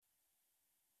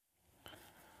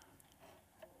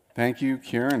Thank you,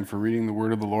 Kieran, for reading the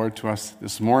word of the Lord to us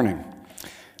this morning.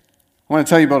 I want to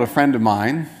tell you about a friend of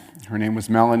mine. Her name was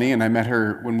Melanie, and I met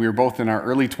her when we were both in our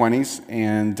early 20s,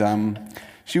 and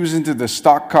she was into the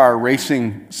stock car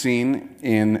racing scene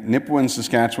in Nipawin,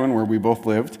 Saskatchewan, where we both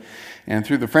lived. And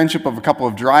through the friendship of a couple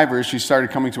of drivers, she started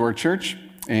coming to our church,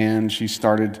 and she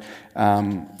started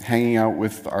hanging out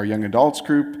with our young adults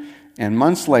group. And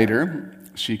months later,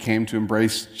 she came to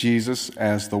embrace Jesus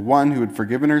as the one who had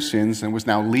forgiven her sins and was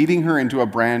now leading her into a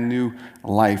brand new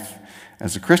life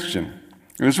as a Christian.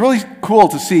 It was really cool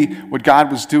to see what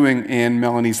God was doing in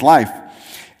Melanie's life.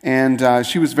 And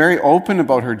she was very open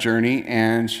about her journey,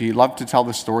 and she loved to tell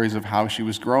the stories of how she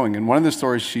was growing. And one of the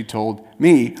stories she told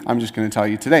me, I'm just going to tell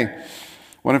you today.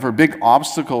 One of her big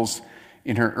obstacles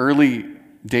in her early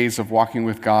days of walking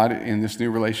with God in this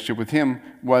new relationship with Him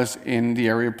was in the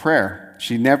area of prayer.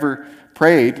 She never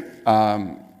prayed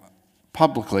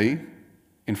publicly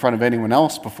in front of anyone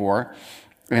else before,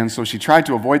 and so she tried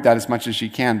to avoid that as much as she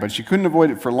can, but she couldn't avoid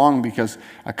it for long because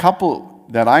a couple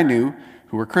that I knew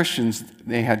who were Christians,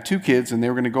 they had 2 kids, and they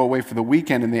were going to go away for the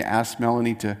weekend, and they asked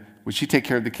Melanie would she take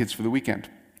care of the kids for the weekend?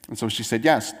 And so she said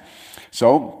yes.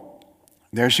 So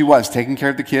there she was, taking care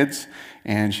of the kids,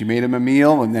 and she made them a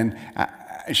meal, and then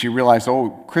she realized,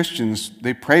 Christians,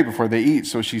 they pray before they eat.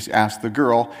 So she asked the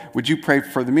girl, would you pray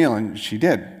for the meal? And she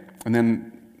did. And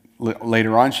then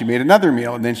later on, she made another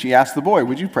meal. And then she asked the boy,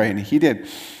 would you pray? And he did.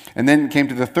 And then it came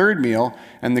to the third meal.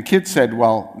 And the kid said,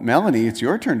 well, Melanie, it's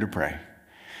your turn to pray.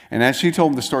 And as she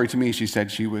told the story to me, she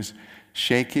said she was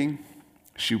shaking.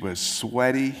 She was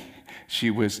sweaty.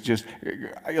 She was just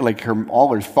like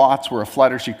all her thoughts were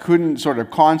aflutter. She couldn't sort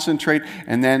of concentrate.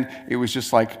 And then it was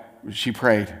just like she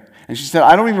prayed. And she said,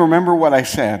 I don't even remember what I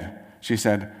said, she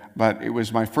said, but it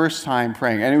was my first time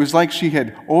praying. And it was like she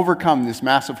had overcome this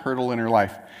massive hurdle in her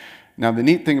life. Now, the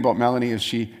neat thing about Melanie is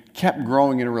she kept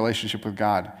growing in a relationship with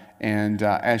God. And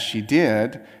as she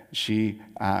did, she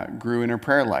grew in her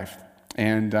prayer life.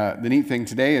 And the neat thing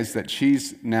today is that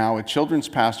she's now a children's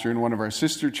pastor in one of our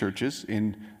sister churches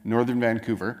in northern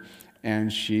Vancouver.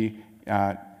 And she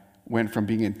went from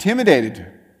being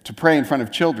intimidated to pray in front of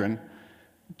children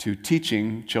to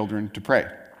teaching children to pray.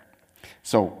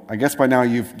 So I guess by now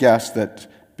you've guessed that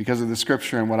because of the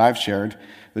scripture and what I've shared,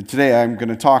 that today I'm going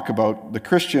to talk about the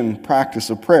Christian practice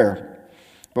of prayer.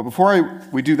 But before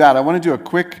we do that, I want to do a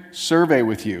quick survey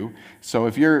with you. So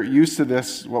if you're used to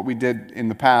this, what we did in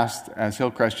the past as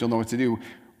Hillcrest, you'll know what to do.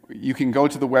 You can go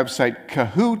to the website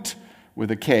Kahoot, with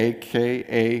a K,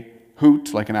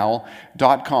 K-A-Hoot, like an owl,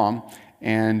 .com,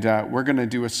 and we're going to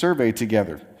do a survey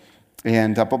together.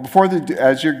 And but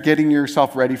as you're getting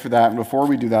yourself ready for that, and before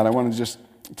we do that, I want to just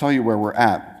tell you where we're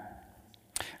at.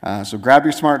 So grab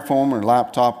your smartphone or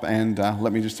laptop, and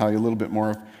let me just tell you a little bit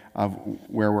more of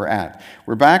where we're at.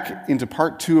 We're back into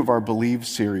part 2 of our Believe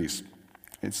series.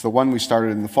 It's the one we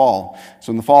started in the fall. So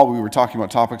in the fall, we were talking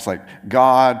about topics like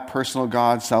God, personal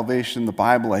God, salvation, the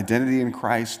Bible, identity in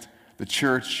Christ, the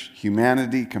church,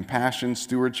 humanity, compassion,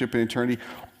 stewardship, and eternity.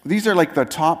 These are like the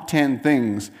top 10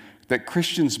 things that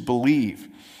Christians believe.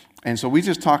 And so we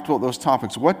just talked about those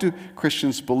topics. What do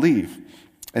Christians believe?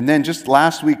 And then just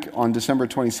last week on December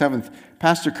 27th,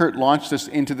 Pastor Kurt launched us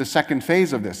into the second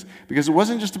phase of this, because it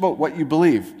wasn't just about what you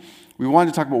believe. We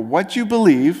wanted to talk about what you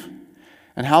believe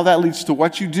and how that leads to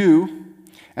what you do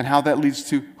and how that leads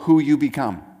to who you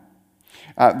become.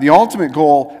 The ultimate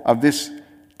goal of this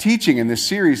teaching in this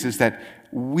series is that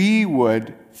we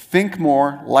would think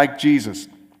more like Jesus,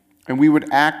 and we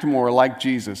would act more like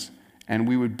Jesus, and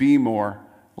we would be more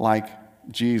like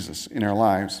Jesus in our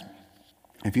lives.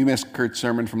 If you missed Kurt's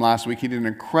sermon from last week, he did an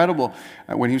incredible,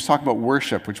 when he was talking about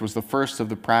worship, which was the first of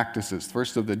the practices,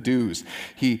 first of the do's,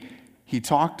 he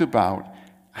talked about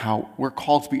how we're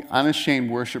called to be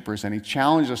unashamed worshipers, and he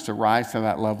challenged us to rise to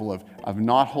that level of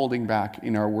not holding back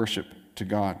in our worship to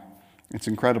God. It's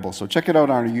incredible. So check it out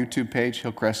on our YouTube page,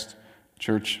 Hillcrest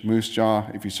Church Moose Jaw.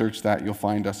 If you search that, you'll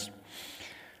find us.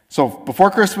 So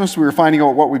before Christmas, we were finding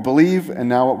out what we believe, and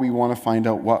now what we want to find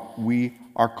out what we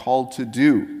are called to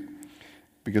do.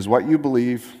 Because what you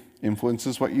believe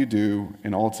influences what you do,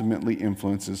 and ultimately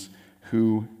influences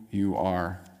who you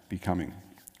are becoming.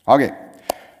 Okay,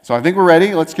 so I think we're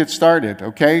ready. Let's get started,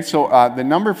 okay? So the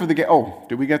number for the game,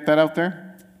 did we get that out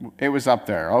there? It was up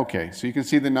there, okay. So you can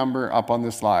see the number up on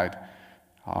the slide.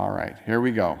 All right, here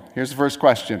we go. Here's the first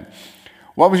question.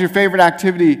 What was your favorite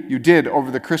activity you did over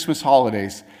the Christmas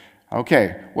holidays?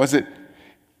 Okay, was it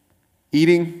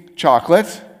eating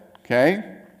chocolate? Okay.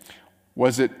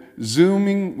 Was it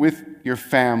Zooming with your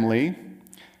family?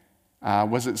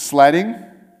 Was it sledding?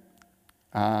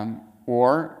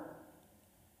 Or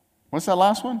what's that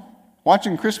last one?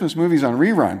 Watching Christmas movies on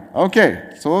rerun.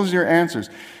 Okay, so those are your answers.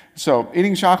 So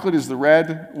eating chocolate is the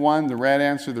red one, the red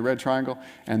answer, the red triangle,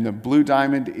 and the blue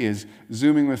diamond is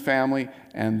zooming with family,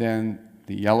 and then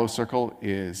the yellow circle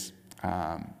is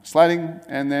sledding,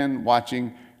 and then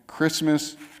watching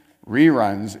Christmas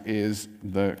reruns is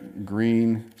the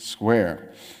green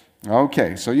square.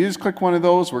 Okay, so you just click one of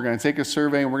those. We're going to take a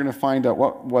survey, and we're going to find out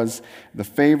what was the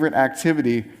favorite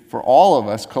activity for all of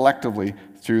us collectively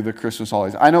through the Christmas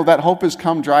holidays. I know that Hope Has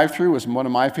Come drive-through was one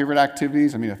of my favorite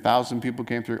activities. 1,000 people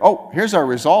came through. Oh, here's our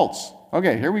results.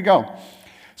 Okay, here we go.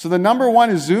 So the number one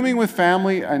is zooming with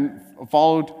family, and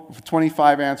followed with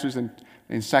 25 answers, and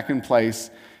in second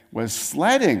place was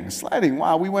sledding. Sledding,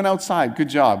 wow, we went outside. Good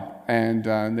job. And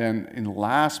then in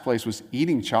last place was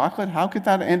eating chocolate. How could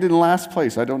that end in last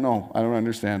place? I don't know. I don't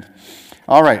understand.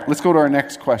 All right, let's go to our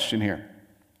next question here.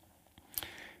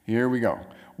 Here we go.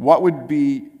 What would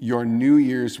be your New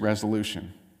Year's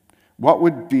resolution? What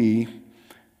would be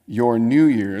your New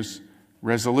Year's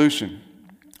resolution?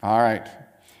 All right.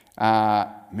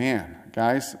 Man,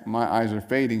 guys, my eyes are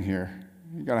fading here.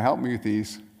 You got to help me with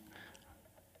these.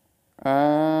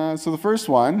 So the first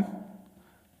one.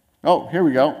 Oh, here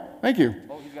we go. Thank you.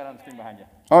 Oh, he's got it on the screen behind you.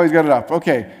 Oh, he's got it up.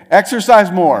 Okay.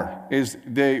 Exercise more is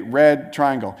the red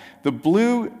triangle. The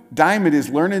blue diamond is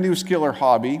learn a new skill or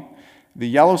hobby. The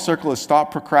yellow circle is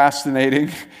stop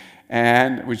procrastinating,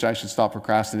 and which I should stop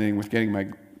procrastinating with getting my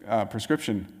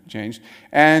prescription changed.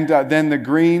 And then the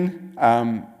green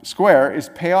square is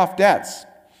pay off debts.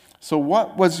 So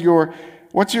what's the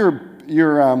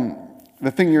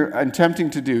thing you're attempting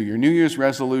to do, your New Year's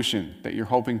resolution that you're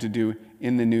hoping to do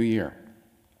in the new year?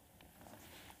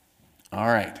 All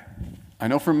right. I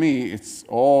know for me, it's,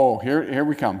 here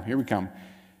we come.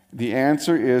 The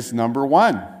answer is number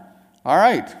one. All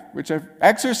right,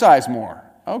 exercise more.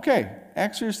 Okay,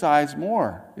 exercise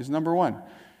more is number one.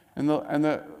 And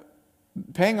the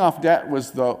paying off debt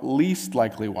was the least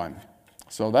likely one.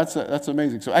 So that's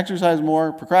amazing. So exercise more,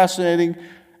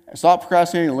 stop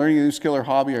procrastinating, learning a new skill or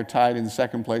hobby are tied in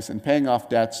second place, and paying off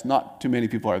debts, not too many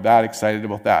people are that excited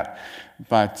about that.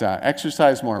 But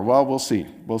exercise more, well, we'll see.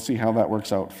 We'll see how that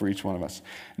works out for each one of us.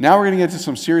 Now we're going to get to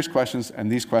some serious questions,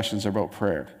 and these questions are about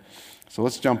prayer. So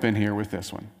let's jump in here with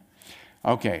this one.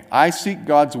 Okay, I seek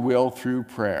God's will through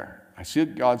prayer. I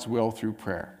seek God's will through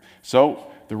prayer.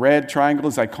 So the red triangle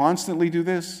is I constantly do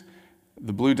this.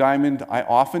 The blue diamond, I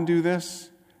often do this.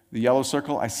 The yellow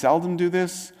circle, I seldom do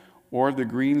this. Or the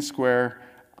green square,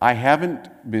 I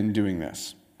haven't been doing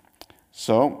this.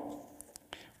 So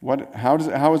how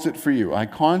is it for you? I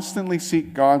constantly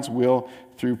seek God's will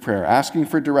through prayer, asking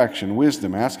for direction,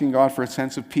 wisdom, asking God for a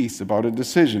sense of peace about a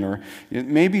decision, or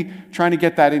maybe trying to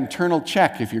get that internal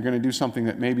check if you're going to do something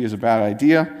that maybe is a bad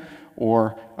idea,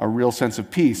 or a real sense of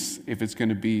peace if it's going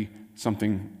to be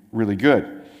something really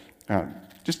good.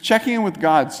 Just checking in with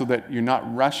God so that you're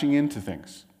not rushing into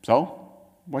things. So,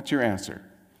 what's your answer?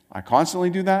 I constantly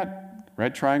do that,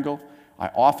 red triangle. I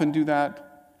often do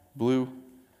that, blue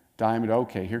diamond.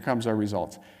 Okay, here comes our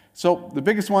results. So, the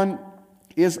biggest one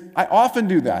is I often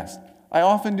do that. I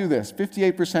often do this.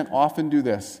 58% often do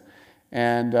this.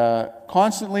 And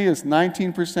constantly is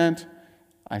 19%.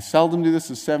 I seldom do this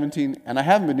is 17%. And I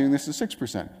haven't been doing this is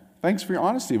 6%. Thanks for your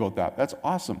honesty about that. That's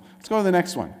awesome. Let's go to the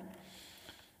next one.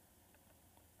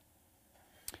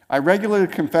 I regularly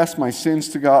confess my sins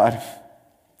to God.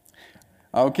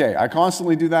 Okay, I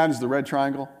constantly do that is the red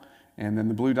triangle. And then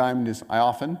the blue diamond is I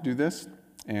often do this.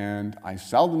 And I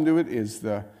seldom do it is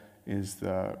the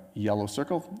yellow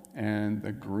circle, and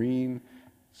the green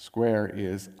square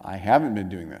is I haven't been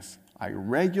doing this. I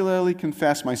regularly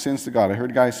confess my sins to God. I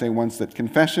heard a guy say once that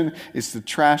confession is the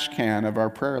trash can of our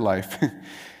prayer life.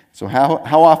 So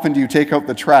how often do you take out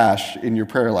the trash in your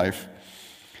prayer life?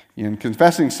 And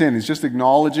confessing sin is just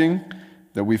acknowledging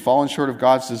that we've fallen short of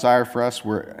God's desire for us,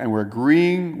 and we're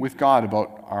agreeing with God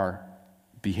about our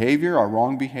behavior, our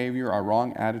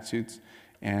wrong attitudes,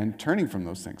 and turning from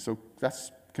those things. So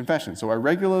that's confession. So I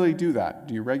regularly do that.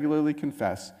 Do you regularly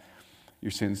confess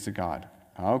your sins to God?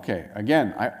 Okay.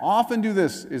 Again, I often do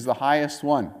this is the highest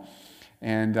one.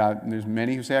 And there's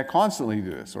many who say I constantly do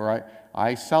this, or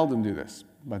I seldom do this.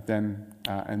 But then,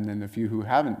 and then a few who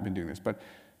haven't been doing this. But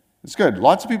it's good.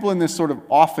 Lots of people in this sort of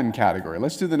often category.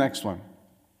 Let's do the next one.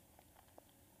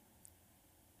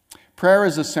 Prayer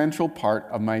is a central part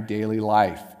of my daily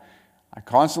life. I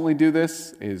constantly do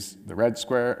this is the red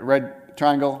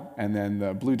triangle, and then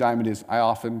the blue diamond is I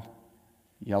often,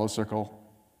 yellow circle,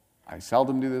 I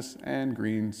seldom do this, and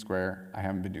green square, I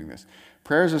haven't been doing this.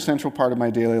 Prayer is a central part of my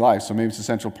daily life, so maybe it's a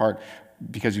central part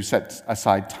because you set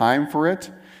aside time for it.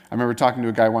 I remember talking to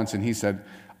a guy once, and he said,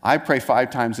 I pray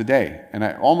 5 times a day. And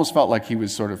I almost felt like he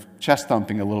was sort of chest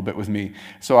thumping a little bit with me.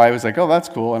 So I was like, oh, that's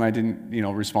cool. And I didn't,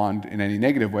 respond in any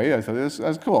negative way. I thought that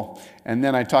was cool. And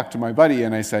then I talked to my buddy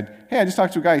and I said, hey, I just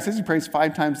talked to a guy. He says he prays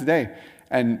 5 times a day.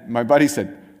 And my buddy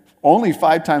said, only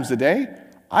 5 times a day?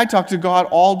 I talk to God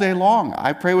all day long.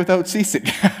 I pray without ceasing.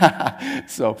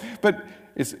 But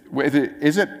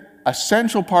is it a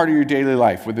central part of your daily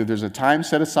life, whether there's a time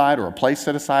set aside or a place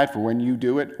set aside for when you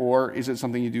do it, or is it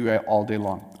something you do all day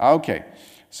long? Okay,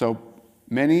 so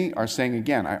many are saying,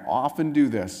 again, I often do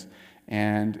this,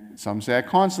 and some say I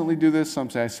constantly do this,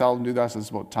 some say I seldom do this, it's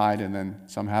about tied, and then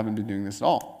some haven't been doing this at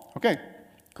all. Okay,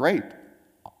 great.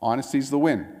 Honesty's the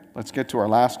win. Let's get to our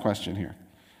last question here.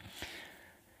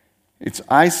 It's,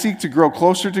 I seek to grow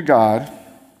closer to God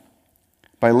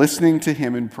by listening to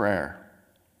Him in prayer.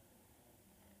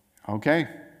 Okay,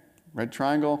 red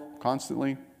triangle,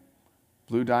 constantly.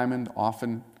 Blue diamond,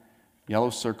 often.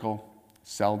 Yellow circle,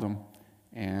 seldom.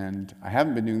 And I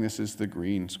haven't been doing this as the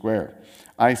green square.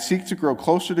 I seek to grow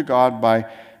closer to God by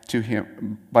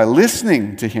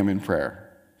listening to Him in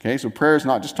prayer. Okay, so prayer is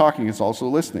not just talking, it's also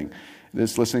listening.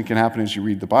 This listening can happen as you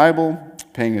read the Bible,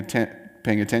 paying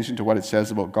attention to what it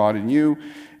says about God and you.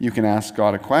 You can ask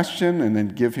God a question and then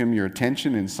give Him your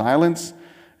attention in silence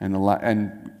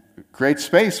and create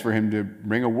space for Him to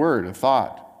bring a word, a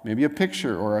thought, maybe a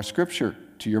picture or a scripture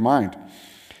to your mind.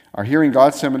 Our Hearing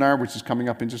God seminar, which is coming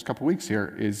up in just a couple weeks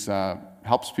here,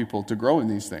 helps people to grow in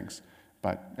these things.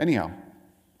 But anyhow,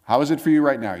 how is it for you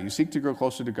right now? You seek to grow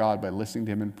closer to God by listening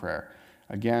to Him in prayer.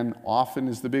 Again, often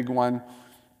is the big one.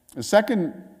 The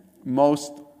second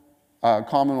most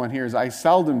common one here is I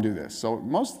seldom do this. So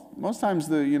most times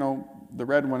the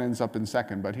red one ends up in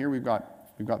second, but here we've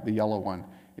got the yellow one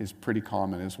is pretty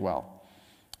common as well.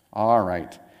 All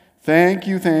right. Thank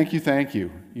you. You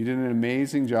did an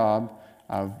amazing job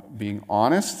of being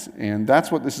honest, and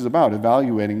that's what this is about,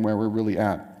 evaluating where we're really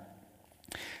at.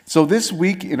 So this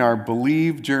week in our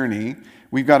Believe journey,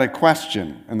 we've got a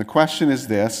question, and the question is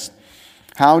this: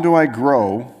 how do I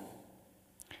grow?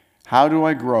 How do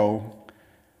I grow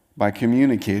by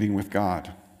communicating with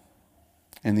God?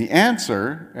 And the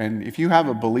answer, and if you have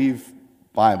a Believe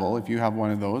Bible, if you have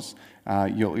one of those,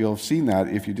 you'll have seen that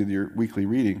if you did your weekly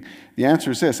reading. The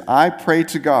answer is this: I pray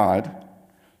to God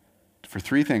for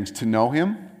 3 things: to know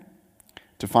Him,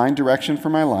 to find direction for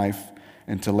my life,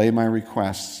 and to lay my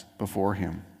requests before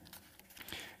Him.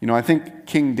 I think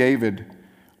King David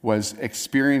was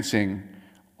experiencing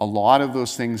a lot of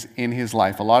those things in his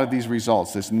life, a lot of these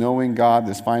results, this knowing God,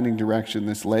 this finding direction,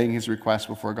 this laying his requests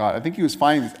before God. I think he was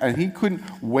finding this, and he couldn't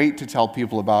wait to tell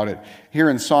people about it. Here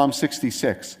in Psalm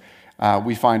 66,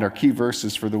 we find our key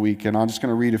verses for the week, and I'm just going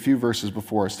to read a few verses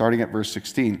before, starting at verse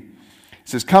 16. It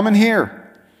says, "Come and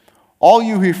hear, all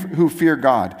you who fear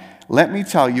God. Let me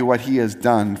tell you what He has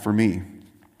done for me.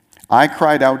 I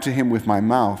cried out to Him with my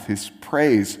mouth. His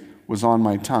praise was on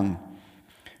my tongue.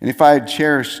 And if I had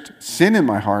cherished sin in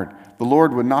my heart, the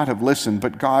Lord would not have listened,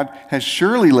 but God has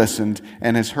surely listened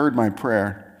and has heard my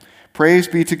prayer. Praise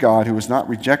be to God who has not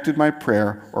rejected my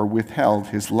prayer or withheld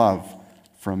His love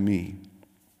from me."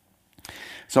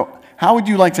 So how would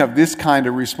you like to have this kind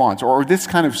of response or this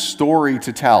kind of story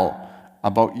to tell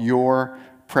about your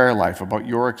prayer life, about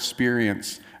your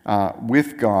experience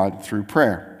with God through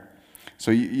prayer?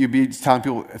 So you'd be telling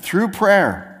people, through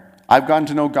prayer, I've gotten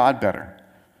to know God better.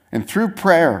 And through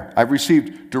prayer, I've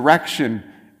received direction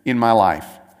in my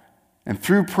life. And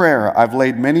through prayer, I've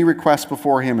laid many requests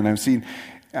before Him, and I've seen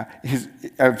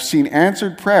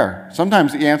answered prayer.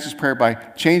 Sometimes He answers prayer by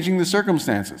changing the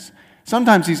circumstances.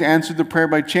 Sometimes He's answered the prayer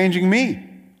by changing me.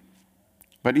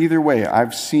 But either way,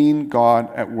 I've seen God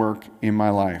at work in my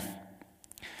life.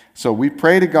 So we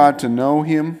pray to God to know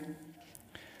Him.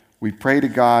 We pray to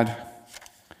God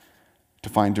to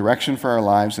find direction for our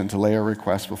lives and to lay our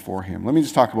requests before Him. Let me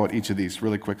just talk about each of these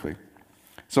really quickly.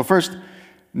 So first,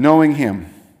 knowing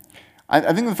Him.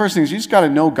 I think the first thing is you just got to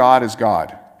know God as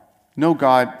God. Know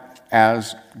God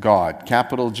as God,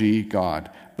 capital G, God.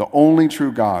 The only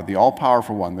true God, the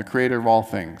all-powerful one, the creator of all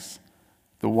things,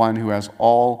 the one who has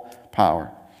all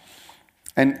power.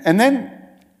 And then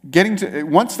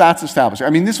once that's established,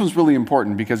 this was really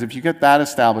important, because if you get that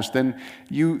established, then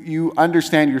you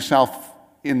understand yourself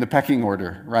in the pecking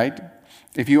order, right?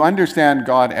 If you understand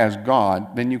God as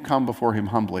God, then you come before Him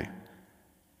humbly,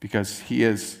 because He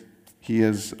is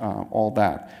all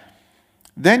that.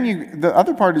 Then the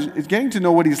other part is getting to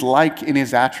know what He's like in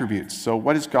His attributes. So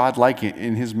what is God like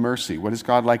in His mercy? What is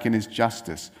God like in His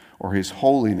justice, or His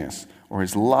holiness, or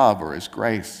His love, or His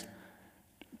grace?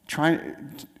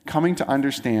 Coming to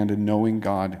understand and knowing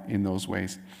God in those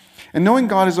ways. And knowing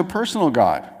God as a personal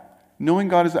God. Knowing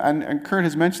God is, and Kurt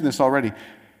has mentioned this already.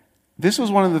 This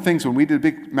was one of the things when we did a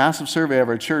big, massive survey of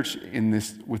our church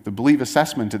with the Believe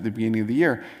assessment at the beginning of the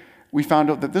year, we found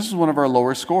out that this is one of our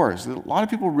lower scores. A lot of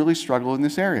people really struggle in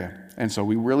this area. And so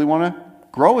we really want to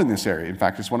grow in this area. In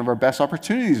fact, it's one of our best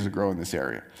opportunities to grow in this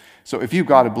area. So if you've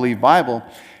got a Believe Bible,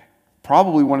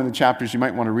 probably one of the chapters you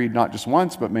might want to read not just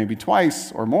once, but maybe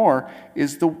twice or more,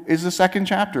 is the second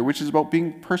chapter, which is about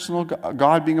being personal,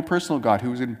 God being a personal God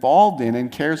who's involved in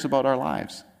and cares about our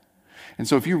lives. And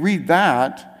so if you read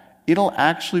that, it'll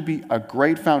actually be a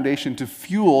great foundation to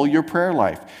fuel your prayer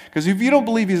life. Because if you don't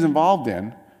believe he's involved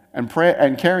in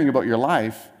and caring about your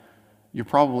life, you're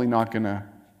probably not going to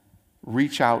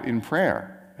reach out in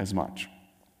prayer as much.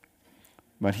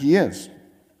 But he is.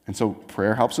 And so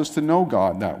prayer helps us to know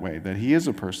God that way, that he is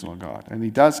a personal God, and he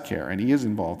does care, and he is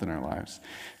involved in our lives.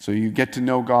 So you get to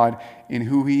know God in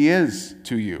who he is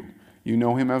to you. You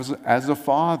know him as a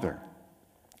father,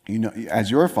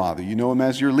 as your father. You know him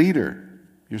as your leader,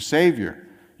 your savior,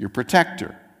 your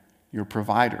protector, your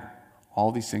provider.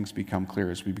 All these things become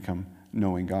clear as we become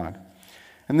knowing God.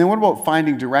 And then what about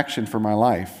finding direction for my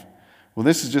life? Well,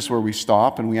 this is just where we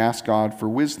stop and we ask God for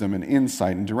wisdom and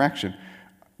insight and direction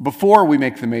before we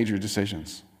make the major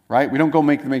decisions, right? We don't go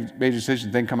make the major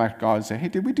decisions, then come back to God and say, hey,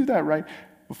 did we do that right?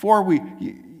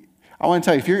 I want to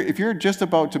tell you, if you're just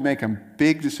about to make a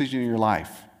big decision in your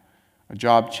life, a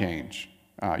job change,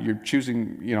 you're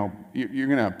choosing, you're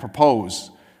going to propose,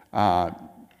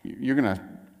 you're going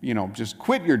to, just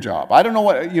quit your job. I don't know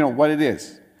what it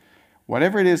is.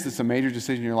 Whatever it is that's a major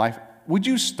decision in your life, would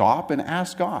you stop and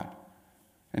ask God?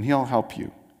 And he'll help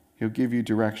you. He'll give you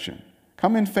direction.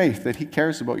 Come in faith that he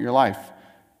cares about your life.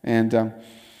 And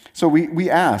so we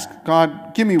ask,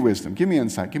 God, give me wisdom, give me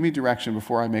insight, give me direction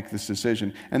before I make this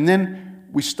decision. And then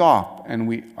we stop and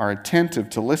we are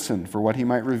attentive to listen for what he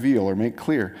might reveal or make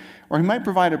clear. Or he might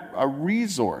provide a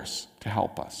resource to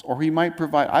help us. Or he might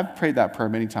provide, I've prayed that prayer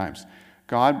many times.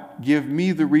 God, give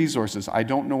me the resources. I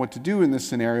don't know what to do in this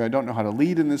scenario. I don't know how to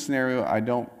lead in this scenario. I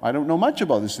don't know much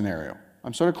about this scenario.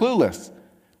 I'm sort of clueless.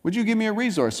 Would you give me a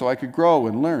resource so I could grow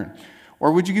and learn?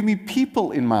 Or would you give me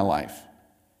people in my life?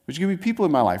 Would you give me people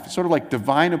in my life? It's sort of like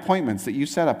divine appointments that you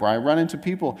set up where I run into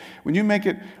people. When you make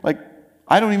it like,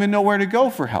 I don't even know where to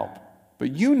go for help.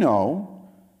 But you know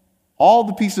all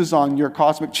the pieces on your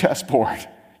cosmic chessboard.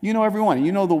 You know everyone.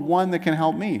 You know the one that can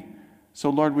help me. So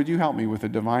Lord, would you help me with a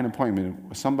divine appointment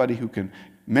with somebody who can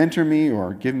mentor me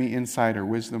or give me insight or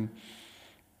wisdom?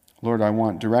 Lord, I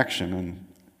want direction, and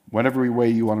whatever way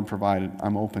you want to provide it,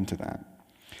 I'm open to that.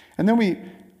 And then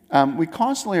we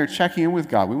constantly are checking in with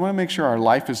God. We want to make sure our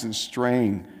life isn't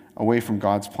straying away from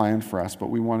God's plan for us, but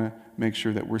we want to make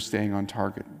sure that we're staying on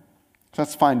target. So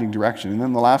that's finding direction. And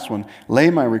then the last one, lay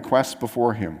my requests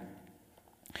before him.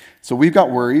 So we've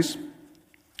got worries,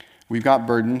 we've got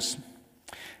burdens,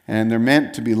 and they're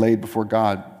meant to be laid before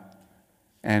God.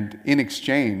 And in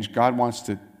exchange, God wants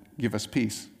to give us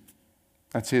peace.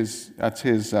 That's his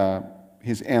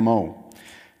MO.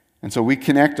 And so we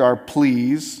connect our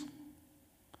pleas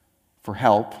for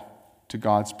help to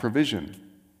God's provision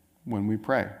when we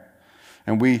pray.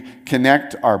 And we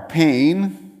connect our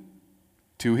pain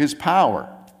to his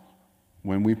power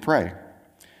when we pray.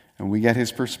 And we get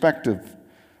his perspective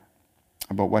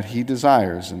about what he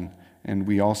desires. And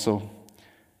we also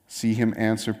see him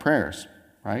answer prayers,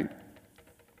 right?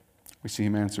 We see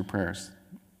him answer prayers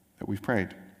that we've prayed.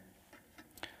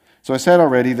 So I said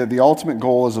already that the ultimate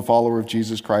goal as a follower of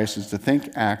Jesus Christ is to think,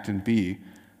 act, and be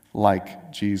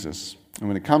like Jesus. And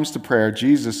when it comes to prayer,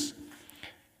 Jesus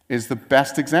is the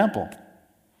best example.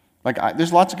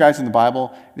 There's lots of guys in the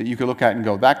Bible that you could look at and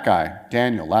go, that guy,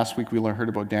 Daniel. Last week we heard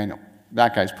about Daniel.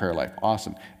 That guy's prayer life,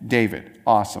 awesome. David,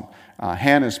 awesome.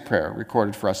 Hannah's prayer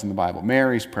recorded for us in the Bible.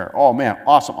 Mary's prayer, oh man,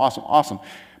 awesome, awesome, awesome.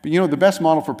 But the best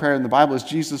model for prayer in the Bible is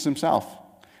Jesus himself.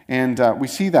 And we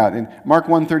see that in Mark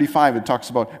 1:35, it talks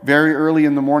about very early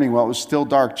in the morning while it was still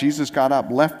dark, Jesus got up,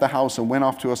 left the house, and went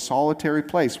off to a solitary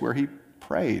place where he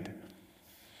prayed.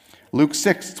 Luke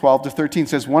 6:12-13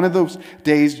 says, one of those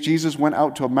days Jesus went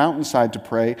out to a mountainside to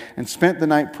pray and spent the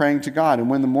night praying to God. And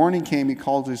when the morning came, he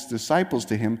called his disciples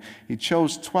to him. He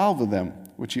chose 12 of them,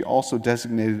 which he also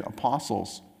designated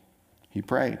apostles. He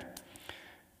prayed.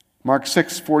 Mark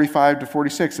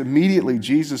 6:45-46, immediately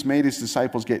Jesus made his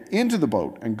disciples get into the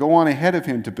boat and go on ahead of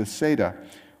him to Bethsaida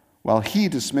while he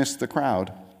dismissed the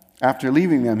crowd. After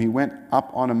leaving them, he went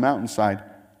up on a mountainside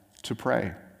to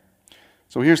pray.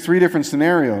 So here's 3 different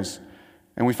scenarios.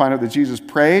 And we find out that Jesus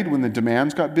prayed when the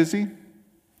demands got busy.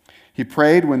 He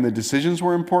prayed when the decisions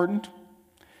were important.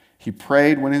 He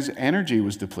prayed when his energy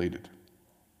was depleted.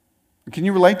 Can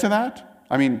you relate to that?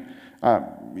 I mean,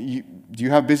 Do you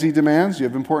have busy demands? Do you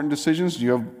have important decisions? Do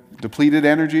you have depleted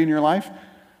energy in your life?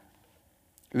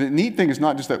 The neat thing is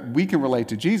not just that we can relate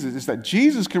to Jesus, it's that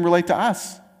Jesus can relate to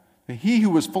us. He who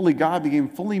was fully God became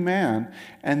fully man,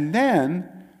 and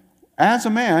then, as a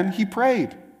man, he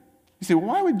prayed. You say,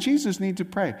 why would Jesus need to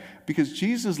pray? Because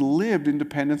Jesus lived in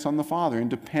dependence on the Father, in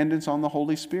dependence on the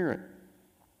Holy Spirit.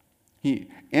 He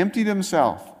emptied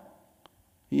himself.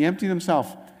 He emptied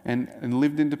himself and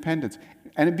lived in dependence.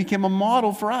 And it became a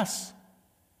model for us.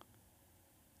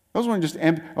 Those weren't just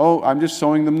empty, I'm just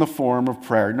showing them the form of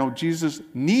prayer. No, Jesus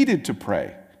needed to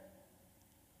pray.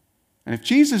 And if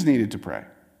Jesus needed to pray,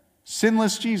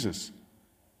 sinless Jesus,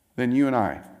 then you and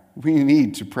I, we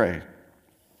need to pray.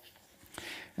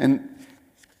 And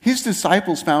his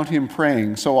disciples found him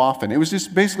praying so often. It was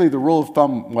just basically the rule of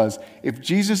thumb was, if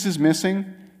Jesus is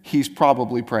missing, he's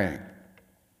probably praying.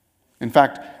 In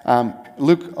fact,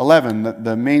 Luke 11,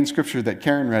 the main scripture that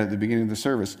Karen read at the beginning of the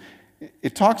service,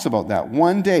 it talks about that.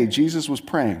 One day, Jesus was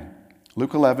praying.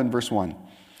 Luke 11, verse 1.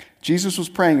 Jesus was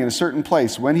praying in a certain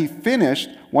place. When he finished,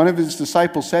 one of his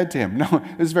disciples said to him, no,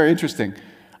 this is very interesting.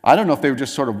 I don't know if they were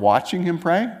just sort of watching him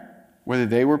pray, whether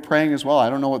they were praying as well.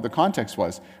 I don't know what the context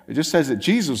was. It just says that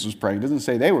Jesus was praying. It doesn't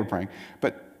say they were praying.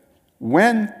 But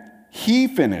when he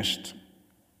finished,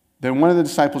 then one of the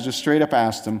disciples just straight up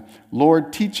asked him,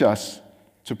 Lord, teach us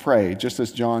to pray, just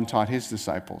as John taught his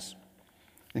disciples.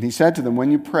 And he said to them,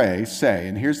 when you pray, say,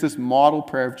 and here's this model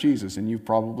prayer of Jesus, and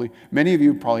many of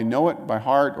you probably know it by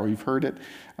heart or you've heard it,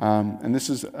 and this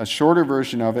is a shorter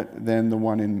version of it than the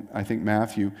one in, I think,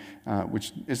 Matthew,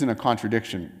 which isn't a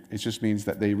contradiction. It just means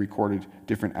that they recorded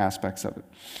different aspects of it.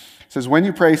 It says, when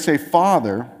you pray, say,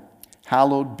 Father,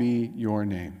 hallowed be your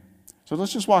name. So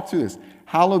let's just walk through this.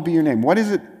 Hallowed be your name. What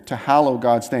is it to hallow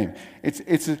God's name?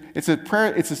 It's a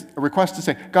prayer, it's a request to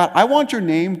say, God, I want your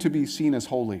name to be seen as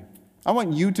holy. I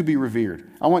want you to be revered.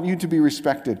 I want you to be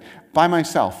respected by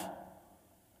myself.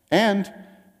 And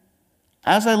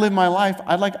as I live my life,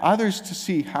 I'd like others to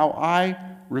see how I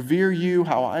revere you,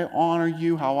 how I honor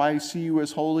you, how I see you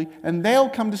as holy, and they'll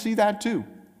come to see that too.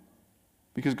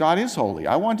 Because God is holy.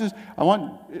 I'm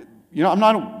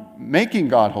not making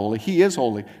God holy. He is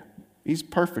holy. He's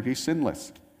perfect. He's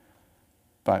sinless.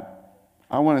 But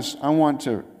I want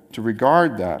to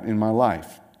regard that in my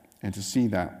life and to see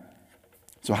that.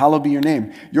 So hallowed be your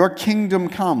name. Your kingdom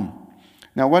come.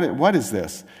 Now what is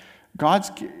this?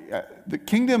 The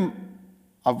kingdom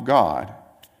of God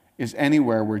is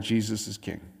anywhere where Jesus is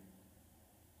king.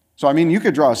 So you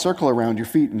could draw a circle around your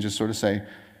feet and just sort of say,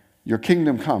 your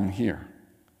kingdom come here.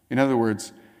 In other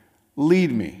words,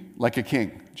 lead me like a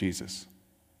king, Jesus.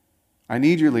 I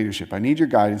need your leadership. I need your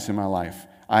guidance in my life.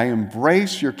 I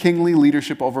embrace your kingly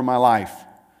leadership over my life.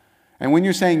 And when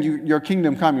you're saying your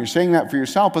kingdom come, you're saying that for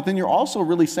yourself, but then you're also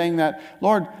really saying that,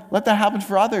 Lord, let that happen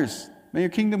for others. May your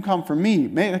kingdom come for me.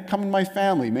 May it come in my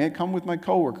family. May it come with my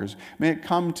coworkers. May it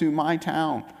come to my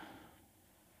town.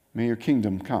 May your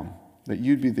kingdom come, that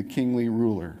you'd be the kingly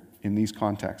ruler in these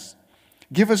contexts.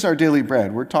 Give us our daily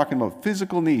bread. We're talking about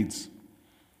physical needs.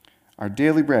 Our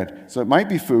daily bread. So it might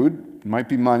be food, it might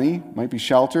be money, it might be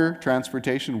shelter,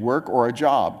 transportation, work, or a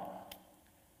job.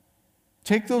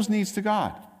 Take those needs to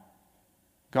God.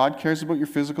 God cares about your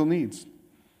physical needs.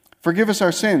 Forgive us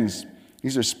our sins.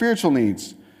 These are spiritual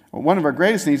needs. One of our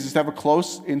greatest needs is to have a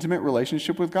close, intimate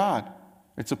relationship with God.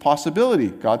 It's a possibility.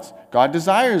 God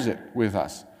desires it with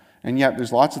us. And yet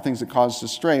there's lots of things that cause us to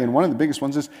stray. And one of the biggest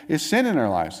ones is sin in our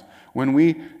lives. When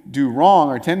we do wrong,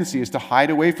 our tendency is to hide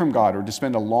away from God or to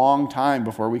spend a long time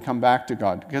before we come back to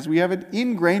God. Because we have it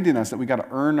ingrained in us that we've got to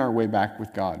earn our way back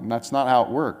with God. And that's not how it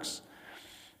works.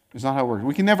 It's not how it works.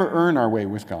 We can never earn our way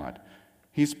with God.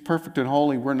 He's perfect and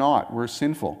holy. We're not. We're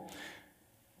sinful.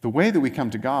 The way that we come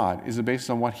to God is based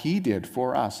on what He did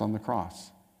for us on the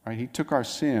cross. Right? He took our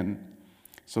sin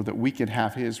so that we could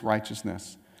have His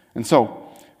righteousness. And so,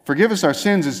 forgive us our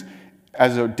sins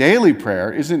as a daily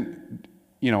prayer isn't,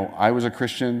 I was a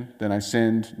Christian, then I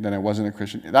sinned, then I wasn't a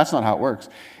Christian. That's not how it works.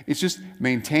 It's just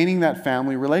maintaining that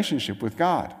family relationship with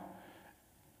God.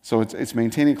 So it's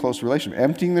maintaining a close relationship.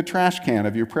 Emptying the trash can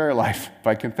of your prayer life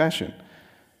by confession.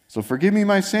 So forgive me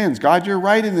my sins. God, you're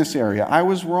right in this area. I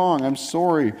was wrong. I'm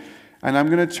sorry. And I'm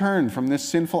going to turn from this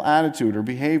sinful attitude or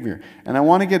behavior. And I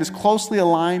want to get as closely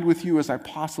aligned with you as I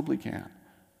possibly can.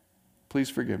 Please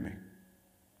forgive me.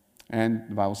 And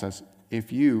the Bible says,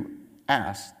 if you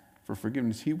ask for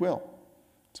forgiveness, He will.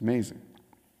 It's amazing.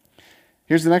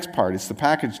 Here's the next part. It's the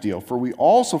package deal. For we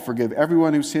also forgive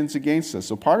everyone who sins against us.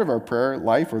 So part of our prayer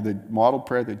life, or the model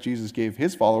prayer that Jesus gave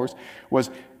His followers,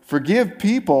 was forgive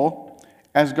people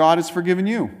as God has forgiven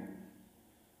you.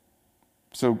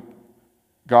 So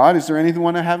God, is there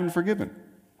anyone I haven't forgiven?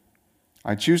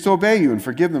 I choose to obey you and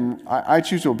forgive them. I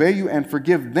choose to obey you and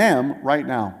forgive them right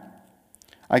now.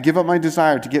 I give up my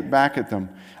desire to get back at them.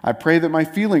 I pray that my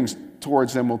feelings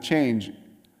towards them will change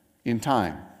in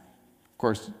time. Of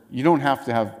course, you don't have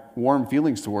to have warm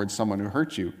feelings towards someone who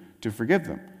hurt you to forgive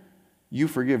them. You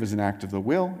forgive as an act of the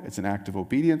will. It's an act of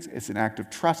obedience. It's an act of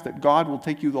trust that God will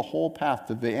take you the whole path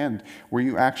to the end where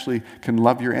you actually can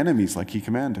love your enemies like he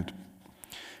commanded.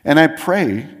 And I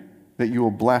pray that you will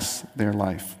bless their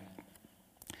life.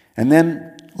 And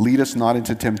then lead us not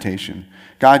into temptation.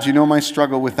 God, you know my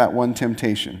struggle with that one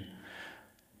temptation.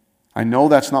 I know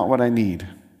that's not what I need,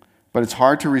 but it's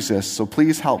hard to resist, so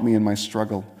please help me in my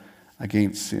struggle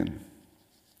against sin.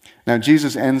 Now,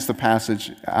 Jesus ends the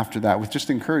passage after that with just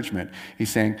encouragement.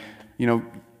 He's saying,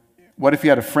 what if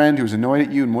you had a friend who was annoyed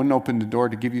at you and wouldn't open the door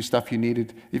to give you stuff you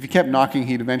needed? If you kept knocking,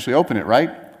 he'd eventually open it, right?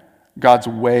 God's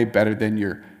way better than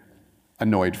your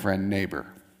annoyed friend neighbor.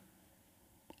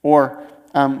 Or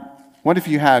what if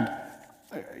you had,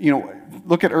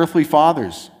 look at earthly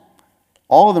fathers.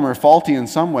 All of them are faulty in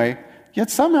some way, yet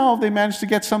somehow they manage to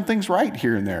get some things right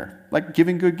here and there, like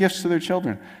giving good gifts to their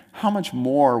children. How much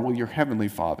more will your heavenly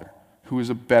Father, who is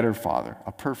a better Father,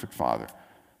 a perfect Father,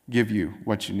 give you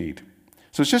what you need?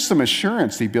 So it's just some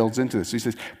assurance he builds into this. He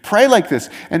says, pray like this.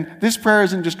 And this prayer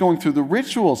isn't just going through the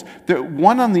rituals. The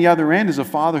one on the other end is a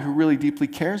Father who really deeply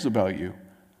cares about you.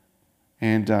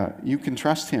 And you can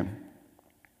trust him.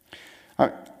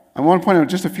 I want to point out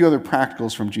just a few other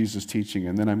practicals from Jesus' teaching,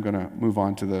 and then I'm going to move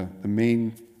on to the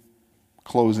main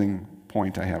closing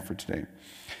point I have for today.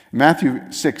 In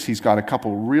Matthew 6, he's got a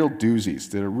couple real doozies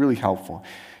that are really helpful.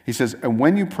 He says, and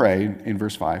when you pray, in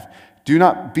verse 5, do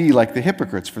not be like the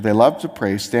hypocrites, for they love to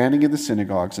pray standing in the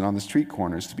synagogues and on the street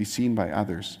corners to be seen by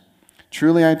others.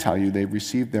 Truly I tell you, they've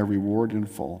received their reward in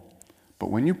full. But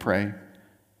when you pray,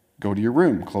 go to your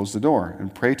room, close the door,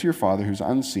 and pray to your Father who's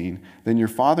unseen. Then your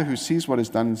Father who sees what is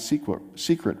done in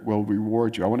secret will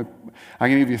reward you. I'm going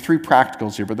to give you 3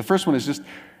 practicals here, but the first one is just,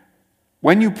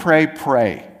 when you pray,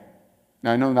 pray.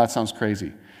 Now, I know that sounds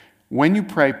crazy. When you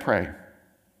pray, pray.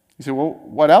 You say, well,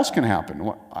 what else can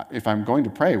happen? If I'm going to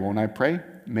pray, won't I pray?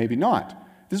 Maybe not.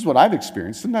 This is what I've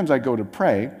experienced. Sometimes I go to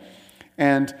pray,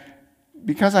 and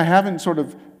because I haven't sort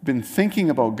of been thinking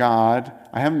about God,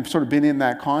 I haven't sort of been in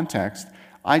that context,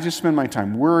 I just spend my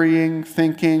time worrying,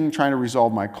 thinking, trying to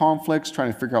resolve my conflicts,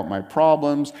 trying to figure out my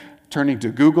problems, turning to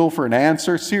Google for an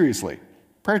answer. Seriously,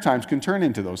 prayer times can turn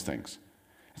into those things.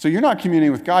 So you're not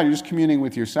communing with God, you're just communing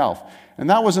with yourself. And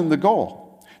that wasn't the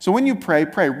goal. So when you pray,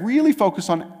 really focus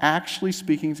on actually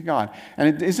speaking to God.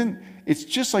 And it's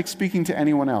just like speaking to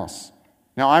anyone else.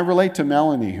 Now, I relate to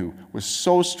Melanie, who was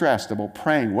so stressed about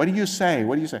praying. What do you say?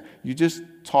 What do you say? You just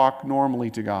talk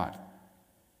normally to God.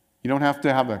 You don't have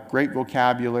to have a great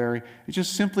vocabulary. You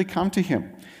just simply come to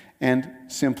him and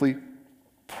simply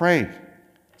pray.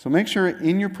 So make sure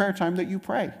in your prayer time that you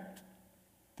pray,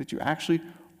 that you actually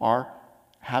are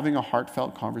having a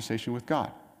heartfelt conversation with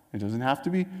God. It doesn't have to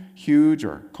be huge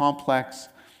or complex,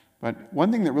 but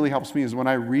one thing that really helps me is when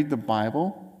I read the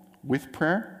Bible with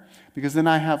prayer, because then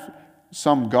I have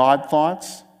some God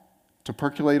thoughts to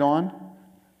percolate on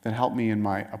that help me in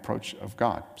my approach of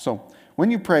God. So when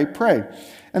you pray, pray.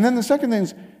 And then the second thing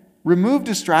is remove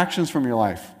distractions from your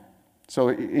life. So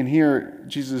in here,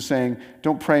 Jesus is saying,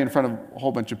 don't pray in front of a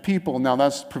whole bunch of people. Now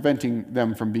that's preventing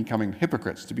them from becoming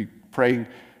hypocrites, to be praying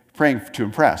to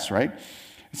impress, right?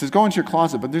 He says, go into your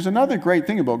closet. But there's another great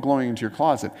thing about going into your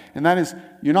closet, and that is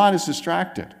you're not as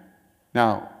distracted.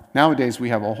 Now, nowadays we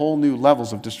have a whole new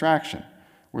levels of distraction.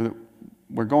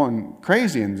 We're going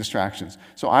crazy in distractions.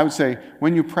 So I would say,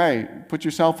 when you pray, put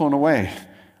your cell phone away,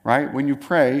 right? When you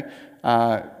pray,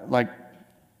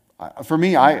 for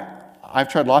me, I've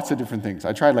tried lots of different things.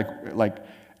 I tried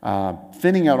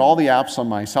thinning out all the apps on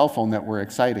my cell phone that were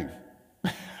exciting.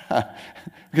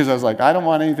 Because I was like, I don't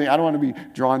want to be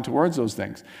drawn towards those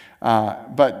things.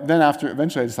 But then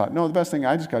eventually I just thought, no, the best thing,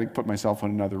 I just got to put myself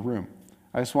in another room.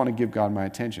 I just want to give God my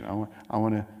attention. I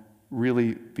want to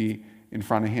really be in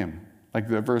front of him. Like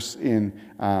the verse in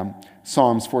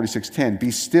Psalms 46:10,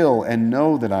 be still and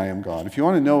know that I am God. If you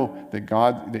want to know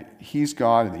that he's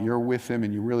God and that you're with him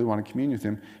and you really want to commune with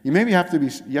him, you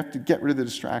have to get rid of the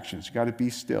distractions. You got to be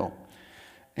still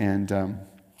and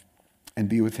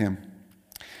be with him.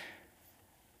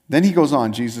 Then he goes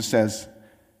on, Jesus says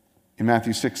in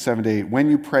Matthew 6:7-8, when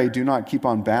you pray, do not keep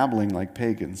on babbling like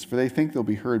pagans, for they think they'll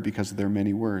be heard because of their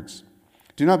many words.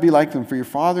 Do not be like them, for your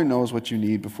Father knows what you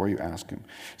need before you ask him.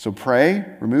 So pray,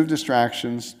 remove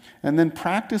distractions, and then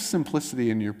practice simplicity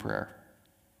in your prayer.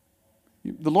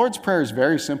 The Lord's Prayer is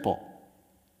very simple.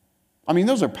 I mean,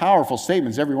 those are powerful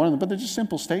statements, every one of them, but they're just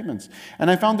simple statements.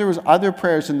 And I found there was other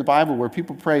prayers in the Bible where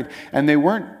people prayed, and they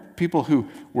weren't people who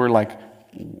were like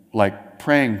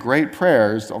praying great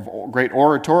prayers, of great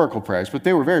oratorical prayers, but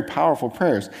they were very powerful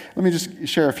prayers. Let me just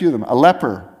share a few of them. A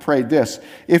leper prayed this: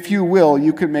 "If you will,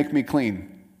 you could make me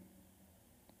clean."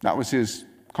 That was his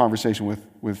conversation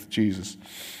with Jesus.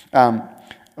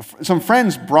 Some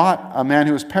friends brought a man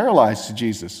who was paralyzed to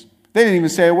Jesus. They didn't even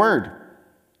say a word.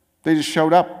 They just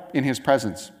showed up in his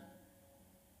presence.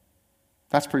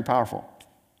 That's pretty powerful.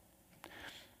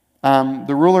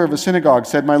 The ruler of a synagogue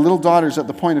said, "My little daughter's at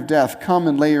the point of death. Come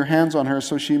and lay your hands on her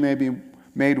so she may be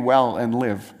made well and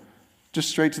live." Just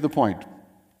straight to the point.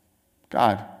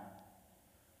 God,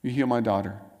 you heal my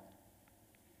daughter.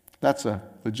 That's a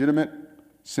legitimate,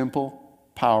 simple,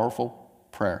 powerful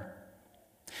prayer.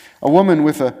 A woman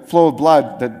with a flow of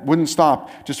blood that wouldn't stop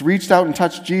just reached out and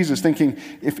touched Jesus, thinking,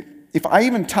 if I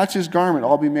even touch his garment,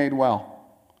 I'll be made well.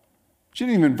 She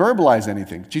didn't even verbalize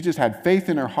anything. She just had faith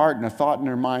in her heart and a thought in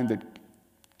her mind that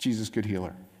Jesus could heal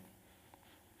her.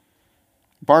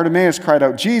 Bartimaeus cried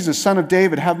out, "Jesus, Son of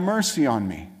David, have mercy on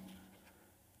me."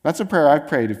 That's a prayer I've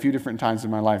prayed a few different times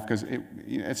in my life, because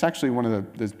it's actually one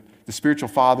of the spiritual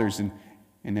fathers in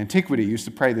antiquity used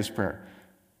to pray this prayer.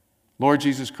 "Lord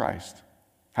Jesus Christ,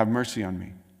 have mercy on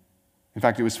me." In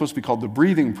fact, it was supposed to be called the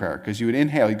breathing prayer, because you would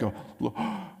inhale, you'd go,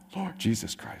 "Lord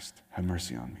Jesus Christ, have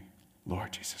mercy on me.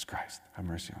 Lord Jesus Christ, have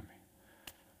mercy on me."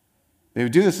 They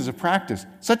would do this as a practice.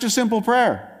 Such a simple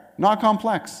prayer, not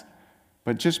complex,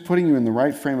 but just putting you in the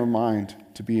right frame of mind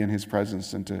to be in his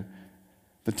presence. And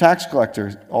the tax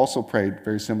collector also prayed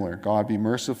very similar. "God, be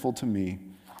merciful to me,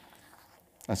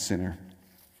 a sinner."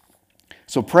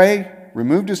 So pray,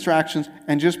 remove distractions,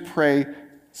 and just pray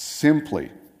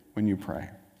simply when you pray.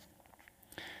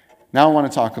 Now I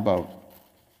want to talk about,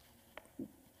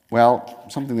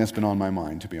 something that's been on my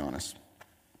mind, to be honest.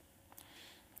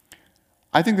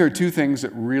 I think there are two things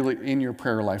that really, in your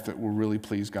prayer life, that will really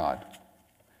please God.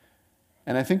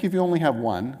 And I think if you only have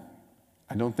one,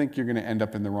 I don't think you're going to end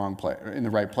up in the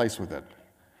right place with it.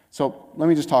 So let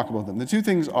me just talk about them. The two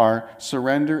things are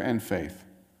surrender and faith.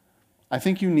 I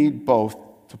think you need both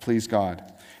to please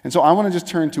God. And so I want to just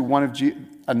turn to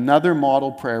another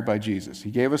model prayer by Jesus.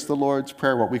 He gave us the Lord's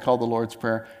Prayer, what we call the Lord's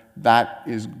Prayer. That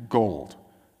is gold.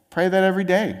 Pray that every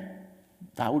day.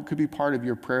 That could be part of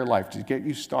your prayer life to get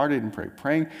you started in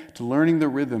praying to learning the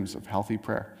rhythms of healthy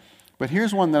prayer. But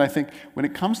here's one that I think, when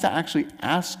it comes to actually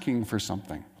asking for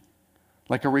something,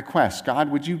 like a request, "God,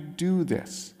 would you do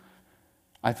this?"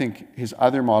 I think his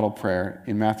other model prayer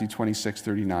in Matthew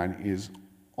 26:39 is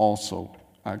also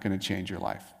going to change your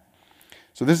life.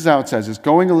 So this is how it says. It's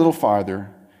going a little farther.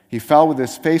 He fell with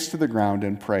his face to the ground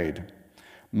and prayed,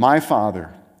 "My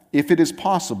Father, if it is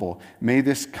possible, may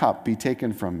this cup be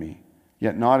taken from me.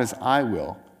 Yet not as I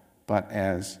will, but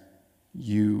as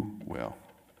you will."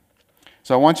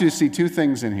 So I want you to see two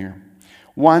things in here.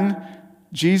 One,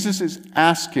 Jesus is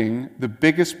asking the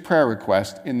biggest prayer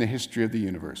request in the history of the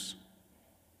universe.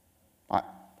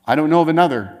 I don't know of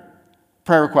another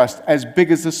prayer request as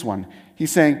big as this one.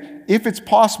 He's saying, if it's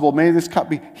possible, may this cup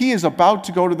be. He is about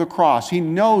to go to the cross. He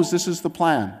knows this is the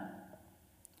plan.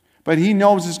 But he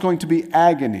knows it's going to be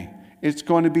agony. It's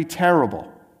going to be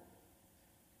terrible.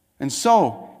 And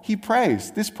so he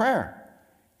prays this prayer.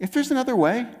 If there's another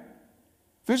way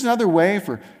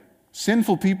for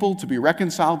sinful people to be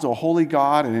reconciled to a holy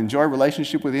God and enjoy a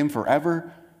relationship with him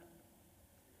forever,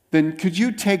 then could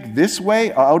you take this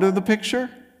way out of the picture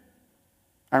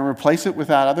and replace it with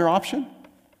that other option?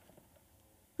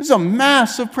 This is a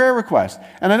massive prayer request.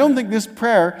 And I don't think this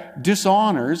prayer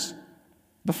dishonors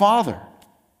the Father.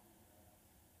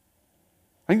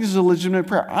 I think this is a legitimate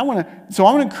prayer. I want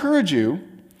to encourage you,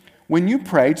 when you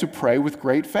pray, to pray with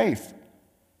great faith.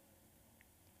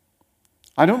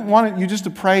 I don't want you just to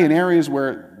pray in areas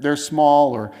where they're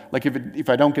small, or like if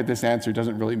I don't get this answer, it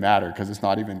doesn't really matter because it's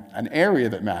not even an area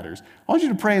that matters. I want you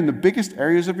to pray in the biggest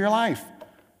areas of your life.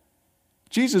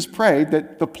 Jesus prayed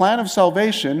that the plan of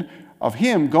salvation of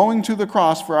him going to the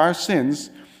cross for our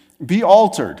sins be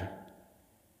altered.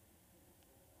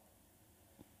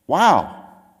 Wow.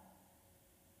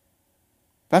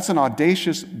 That's an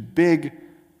audacious, big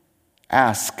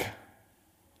ask.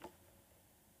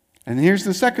 And here's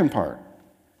the second part.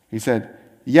 He said,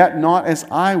 "Yet not as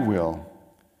I will,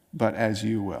 but as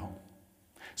you will."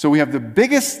 So we have the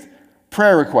biggest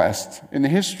prayer request in the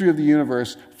history of the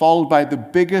universe, followed by the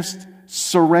biggest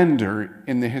surrender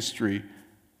in the history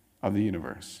of the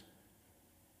universe.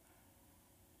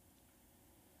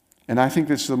 And I think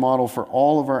this is the model for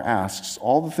all of our asks,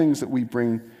 all the things that we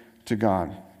bring to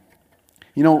God.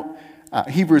 You know,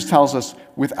 Hebrews tells us,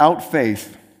 without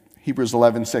faith, Hebrews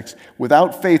 11:6.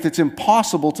 Without faith, it's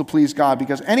impossible to please God,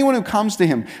 because anyone who comes to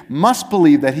him must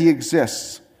believe that he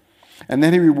exists and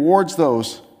that he rewards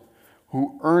those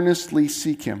who earnestly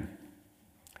seek him.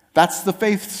 That's the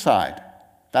faith side.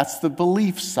 That's the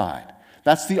belief side.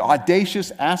 That's the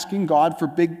audacious asking God for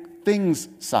big things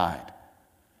side.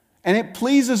 And it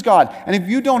pleases God. And if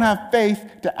you don't have faith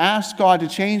to ask God to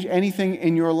change anything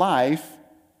in your life,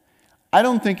 I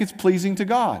don't think it's pleasing to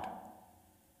God.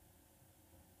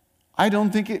 I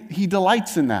don't think he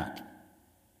delights in that.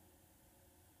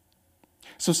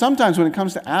 So sometimes when it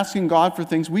comes to asking God for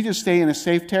things, we just stay in a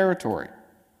safe territory,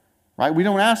 right? We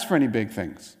don't ask for any big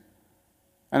things.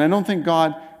 And I don't think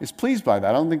God is pleased by that.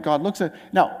 I don't think God looks at...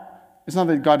 Now, it's not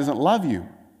that God doesn't love you,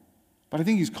 but I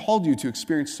think he's called you to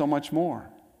experience so much more.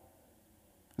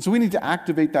 And so we need to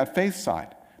activate that faith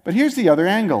side. But here's the other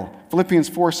angle. Philippians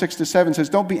 4:6-7 says,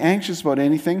 "Don't be anxious about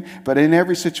anything, but in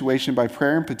every situation by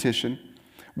prayer and petition,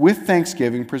 with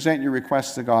thanksgiving, present your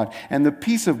requests to God, and the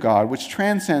peace of God, which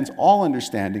transcends all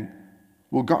understanding,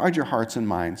 will guard your hearts and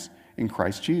minds in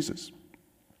Christ Jesus."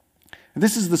 And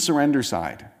this is the surrender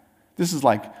side. This is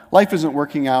like, life isn't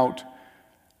working out.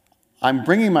 I'm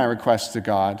bringing my requests to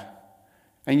God.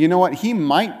 And you know what? He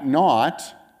might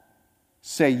not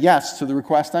say yes to the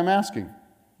request I'm asking.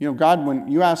 You know, God, when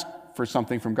you ask for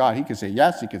something from God, he could say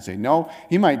yes, he could say no.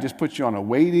 He might just put you on a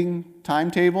waiting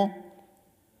timetable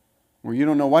where you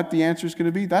don't know what the answer is going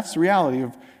to be. That's the reality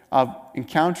of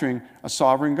encountering a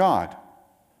sovereign God.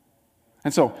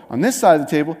 And so, on this side of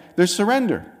the table, there's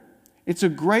surrender. It's a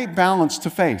great balance to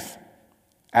faith.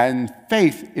 And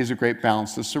faith is a great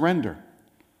balance to surrender.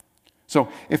 So,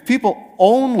 if people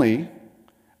only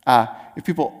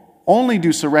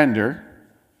do surrender,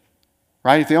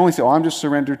 right? If they only say, "Oh, I'm just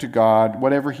surrendered to God,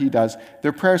 whatever he does,"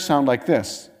 their prayers sound like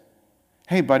this.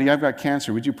 "Hey, buddy, I've got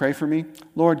cancer. Would you pray for me?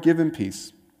 Lord, give him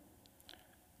peace."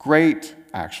 Great,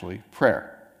 actually,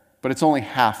 prayer. But it's only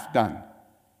half done.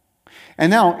 And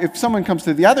now, if someone comes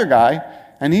to the other guy,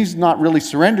 and he's not really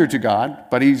surrendered to God,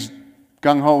 but he's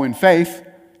gung-ho in faith,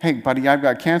 "Hey, buddy, I've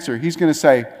got cancer," he's going to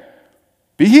say,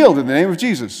 "Be healed in the name of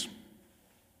Jesus."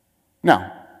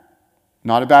 Now,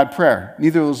 not a bad prayer.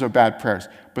 Neither of those are bad prayers.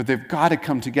 But they've got to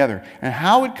come together. And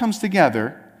how it comes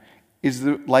together is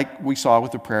like we saw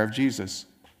with the prayer of Jesus.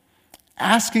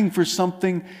 Asking for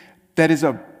something that is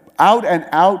a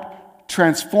out-and-out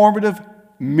transformative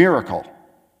miracle.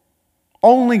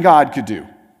 Only God could do.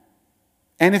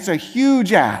 And it's a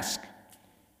huge ask.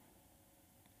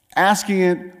 Asking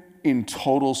it in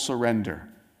total surrender.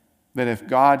 That if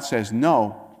God says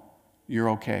no, you're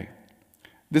okay.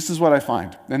 This is what I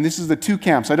find. And this is the two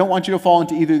camps. I don't want you to fall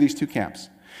into either of these two camps.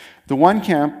 The one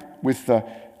camp with the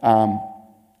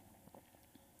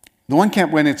one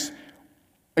camp when it's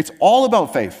all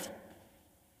about faith.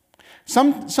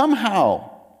 Somehow,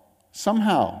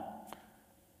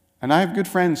 and I have good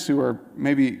friends who are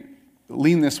maybe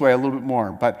lean this way a little bit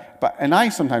more, but and I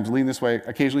sometimes lean this way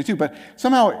occasionally too, but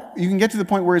somehow you can get to the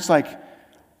point where it's like,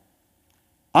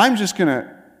 I'm going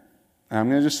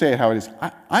to just say it how it is.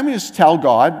 I'm going to just tell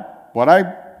God what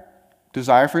I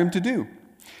desire for him to do.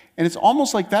 And it's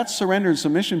almost like that surrender and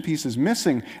submission piece is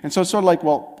missing. And so it's sort of like,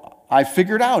 well, I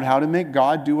figured out how to make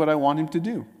God do what I want him to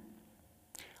do.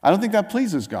 I don't think that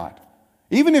pleases God.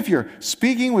 Even if you're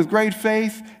speaking with great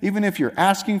faith, even if you're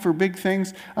asking for big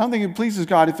things, I don't think it pleases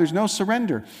God if there's no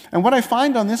surrender. And what I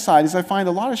find on this side is I find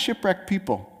a lot of shipwrecked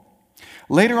people.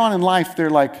 Later on in life, they're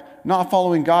like not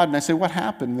following God, and I say, "What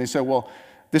happened?" And they say, "Well,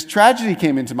 this tragedy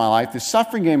came into my life, this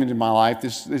suffering came into my life,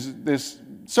 this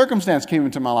circumstance came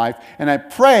into my life, and I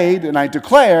prayed, and I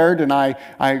declared, and I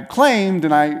claimed,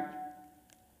 and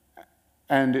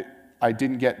I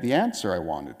didn't get the answer I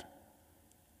wanted.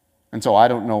 And so I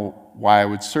don't know why I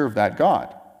would serve that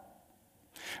God."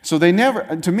 So they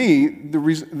never, to me,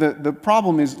 the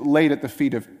problem is laid at the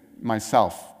feet of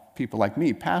myself, people like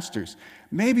me, pastors.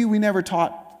 Maybe we never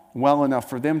taught well enough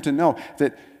for them to know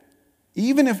that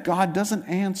even if God doesn't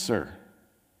answer,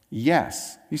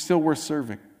 yes, he's still worth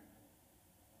serving.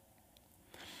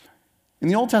 In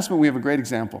the Old Testament, we have a great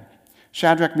example.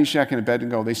 Shadrach, Meshach, and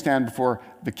Abednego, they stand before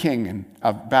the king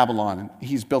of Babylon, and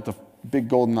he's built a big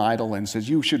golden idol and says,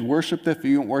 "You should worship this. If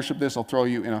you don't worship this, I'll throw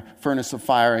you in a furnace of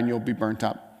fire and you'll be burnt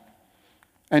up."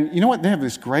 And you know what? They have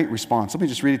this great response. Let me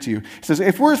just read it to you. It says,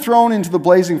 "If we're thrown into the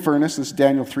blazing furnace," this is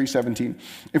Daniel 3:17,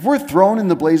 "if we're thrown in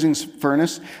the blazing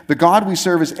furnace, the God we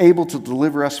serve is able to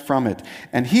deliver us from it,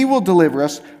 and he will deliver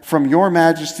us from your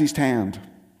majesty's hand.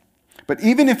 But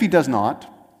even if he does not,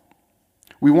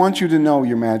 we want you to know,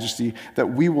 your majesty,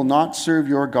 that we will not serve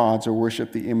your gods or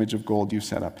worship the image of gold you've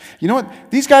set up." You know what?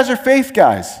 These guys are faith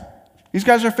guys. These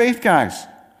guys are faith guys.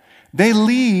 They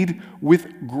lead with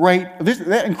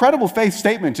that incredible faith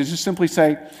statement to just simply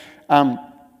say,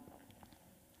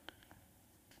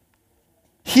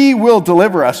 He will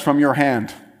deliver us from your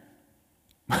hand.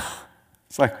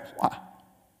 It's like, wow.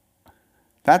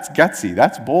 That's gutsy.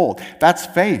 That's bold. That's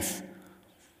faith.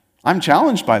 I'm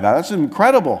challenged by that. That's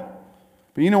incredible.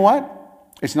 But you know what?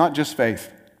 It's not just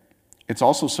faith. It's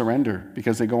also surrender,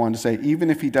 because they go on to say, even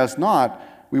if he does not,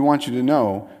 we want you to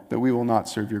know that we will not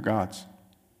serve your gods.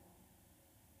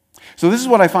 So this is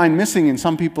what I find missing in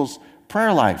some people's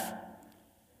prayer life,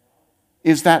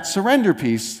 is that surrender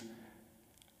piece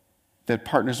that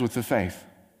partners with the faith.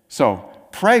 So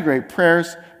pray great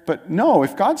prayers, but no,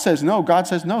 if God says no, God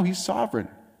says no. He's sovereign.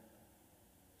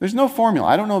 There's no formula.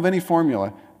 I don't know of any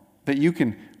formula that you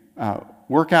can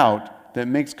work out that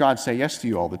makes God say yes to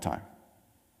you all the time.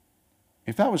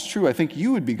 If that was true, I think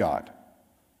you would be God,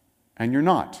 and you're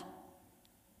not.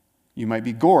 You might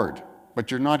be gourd, but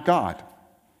you're not God.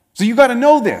 So you got to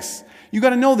know this. You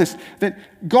got to know this,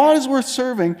 that God is worth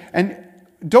serving, and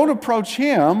don't approach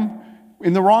him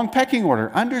in the wrong pecking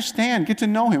order. Understand, get to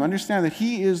know him. Understand that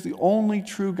he is the only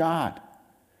true God.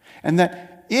 And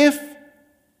that if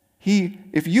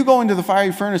you go into the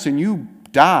fiery furnace and you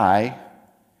die,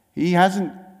 he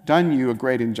hasn't done you a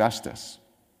great injustice.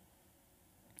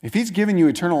 If he's given you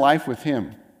eternal life with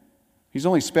him, he's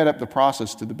only sped up the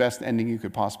process to the best ending you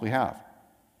could possibly have.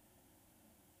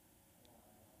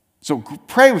 So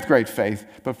pray with great faith,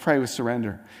 but pray with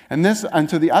surrender. And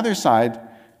to the other side,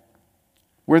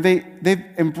 where they've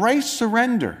embraced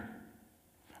surrender,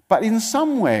 but in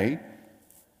some way,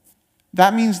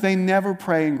 that means they never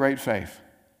pray in great faith.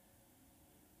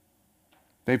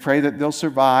 They pray that they'll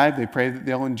survive, they pray that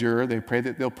they'll endure, they pray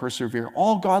that they'll persevere,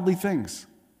 all godly things.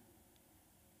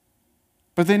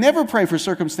 But they never pray for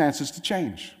circumstances to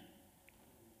change.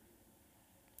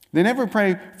 They never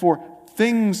pray for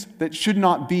things that should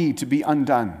not be to be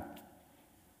undone.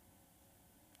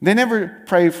 They never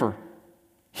pray for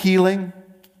healing.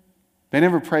 They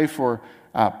never pray for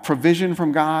provision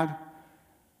from God.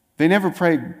 They never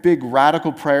pray big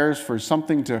radical prayers for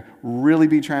something to really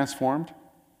be transformed.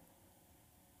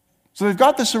 So they've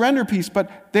got the surrender piece,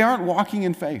 but they aren't walking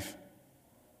in faith.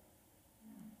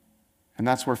 And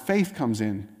that's where faith comes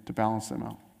in to balance them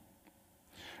out.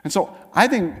 And so I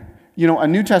think, a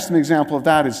New Testament example of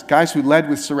that is guys who led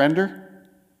with surrender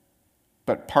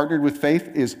but partnered with faith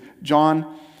is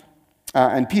John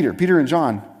and Peter. Peter and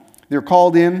John, they're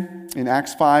called in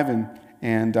Acts 5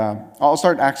 and I'll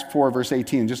start Acts 4, verse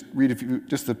 18. Just read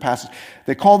just the passage.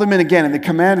 They called them in again, and they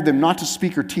commanded them not to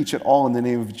speak or teach at all in the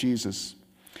name of Jesus.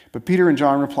 But Peter and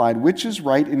John replied, "Which is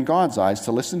right in God's eyes,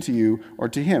 to listen to you or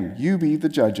to him? You be the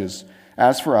judges.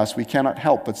 As for us, we cannot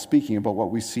help but speaking about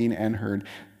what we've seen and heard."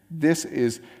 This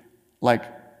is like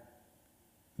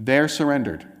they're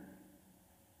surrendered.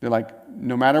 They're like,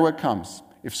 no matter what comes,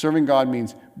 if serving God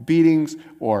means beatings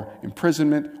or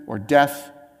imprisonment or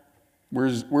death,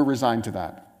 we're resigned to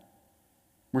that.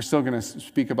 We're still going to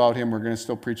speak about him. We're going to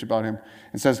still preach about him.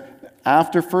 It says,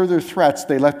 after further threats,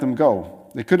 they let them go.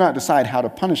 They could not decide how to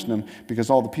punish them because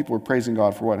all the people were praising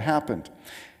God for what happened.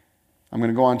 I'm going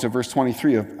to go on to verse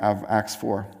 23 of Acts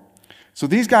 4. So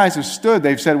these guys have stood.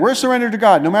 They've said, we're surrendered to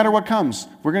God no matter what comes.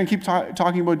 We're going to keep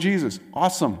talking about Jesus.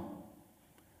 Awesome.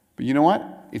 But you know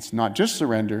what? It's not just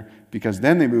surrender, because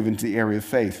then they move into the area of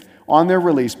faith. On their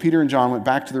release, Peter and John went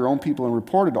back to their own people and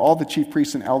reported all the chief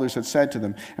priests and elders had said to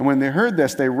them. And when they heard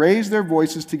this, they raised their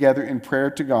voices together in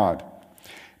prayer to God.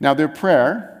 Now their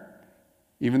prayer,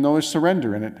 even though there's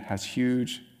surrender in it, has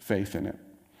huge faith in it.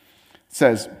 It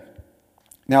says,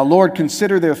 "Now, Lord,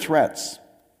 consider their threats."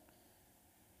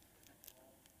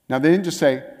 Now, they didn't just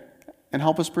say, "And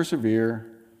help us persevere,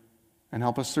 and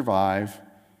help us survive,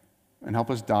 and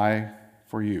help us die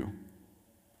for you."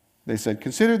 They said,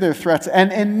 "Consider their threats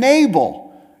and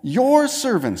enable your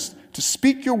servants to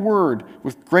speak your word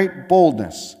with great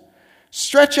boldness.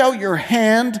 Stretch out your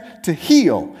hand to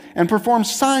heal and perform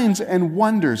signs and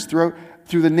wonders through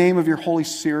the name of your holy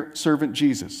servant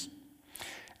Jesus."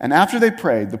 And after they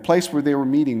prayed, the place where they were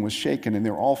meeting was shaken, and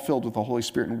they were all filled with the Holy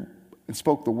Spirit and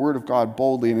spoke the word of God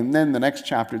boldly. And then the next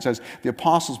chapter, it says, the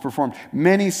apostles performed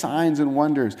many signs and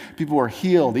wonders. People were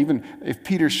healed. Even if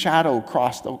Peter's shadow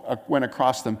went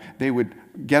across them, they would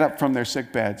get up from their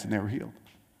sick beds and they were healed.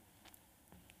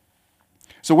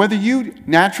 So whether you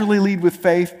naturally lead with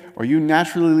faith or you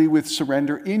naturally lead with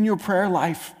surrender in your prayer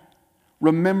life,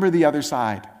 remember the other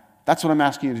side. That's what I'm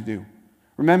asking you to do.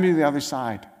 Remember the other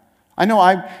side. I know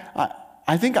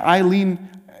I think I lean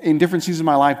in different seasons of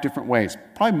my life different ways.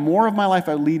 Probably more of my life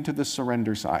I lean to the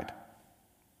surrender side,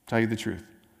 tell you the truth.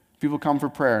 People come for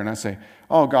prayer, and I say,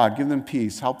 oh, God, give them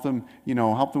peace. Help them,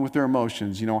 help them with their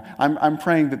emotions. I'm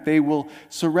praying that they will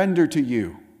surrender to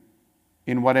you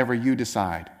in whatever you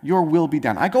decide. Your will be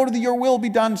done. I go to the your will be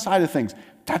done side of things.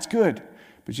 That's good.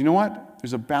 But you know what?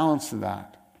 There's a balance to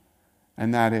that.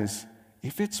 And that is,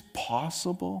 if it's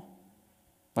possible,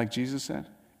 like Jesus said,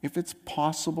 if it's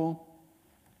possible,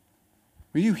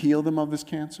 will you heal them of this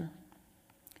cancer?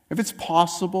 If it's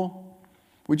possible,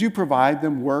 would you provide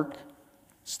them work,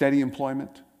 steady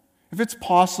employment? If it's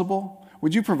possible,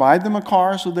 would you provide them a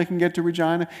car so they can get to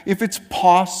Regina? If it's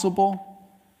possible,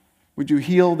 would you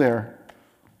heal their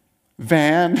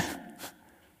van,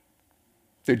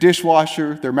 their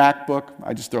dishwasher, their MacBook?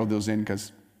 I just throw those in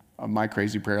because of my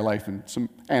crazy prayer life and some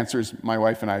answers my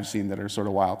wife and I have seen that are sort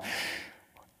of wild.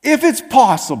 If it's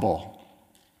possible,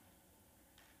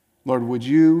 Lord, would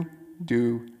you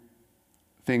do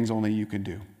things only you can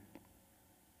do?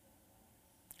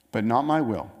 But not my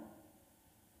will,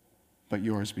 but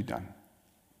yours be done.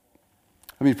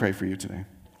 Let me pray for you today.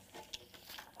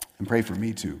 And pray for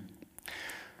me too.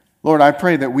 Lord, I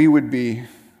pray that we would be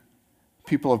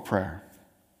people of prayer.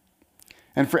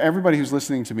 And for everybody who's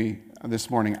listening to me this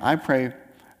morning, I pray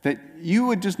that you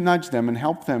would just nudge them and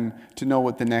help them to know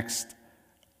what the next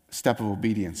step of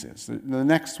obedience is, the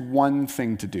next one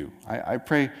thing to do. I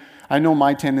pray, I know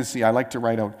my tendency, I like to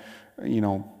write out,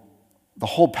 the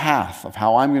whole path of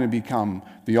how I'm going to become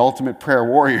the ultimate prayer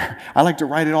warrior. I like to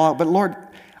write it all out. But Lord,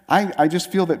 I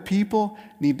just feel that people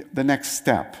need the next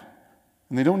step.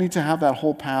 And they don't need to have that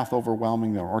whole path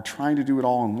overwhelming them or trying to do it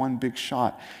all in one big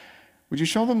shot. Would you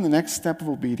show them the next step of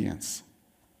obedience?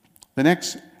 The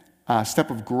next step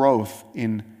of growth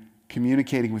in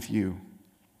communicating with you?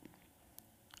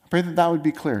 I pray that would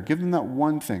be clear. Give them that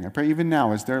one thing. I pray even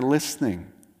now as they're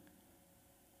listening,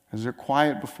 as they're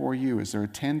quiet before you, as they're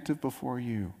attentive before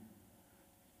you,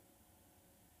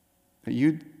 that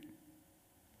you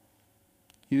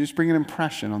just bring an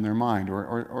impression on their mind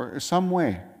or some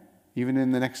way, even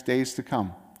in the next days to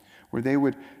come, where it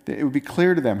would be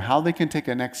clear to them how they can take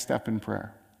a next step in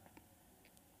prayer,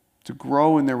 to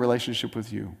grow in their relationship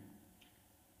with you,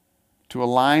 to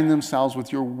align themselves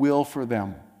with your will for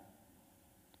them,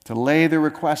 to lay their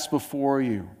requests before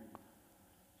you,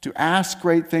 to ask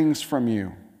great things from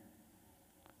you,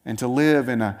 and to live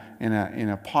in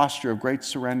a posture of great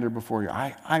surrender before you.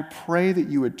 I pray that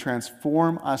you would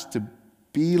transform us to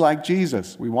be like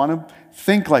Jesus. We want to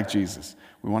think like Jesus.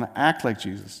 We want to act like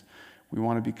Jesus. We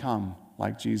want to become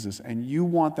like Jesus. And you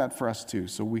want that for us too.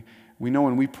 So we know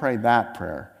when we pray that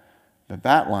prayer,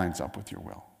 that lines up with your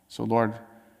will. So Lord,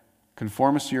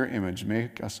 conform us to your image.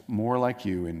 Make us more like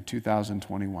you in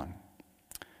 2021.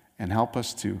 And help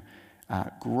us to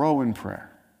grow in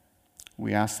prayer.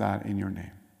 We ask that in your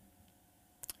name.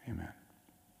 Amen.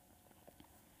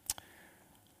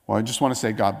 Well, I just want to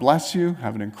say God bless you.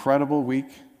 Have an incredible week.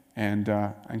 And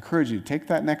I encourage you to take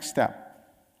that next step.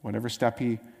 Whatever step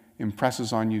he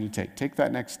impresses on you to take. Take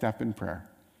that next step in prayer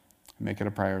and make it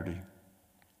a priority.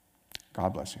 God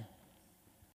bless you.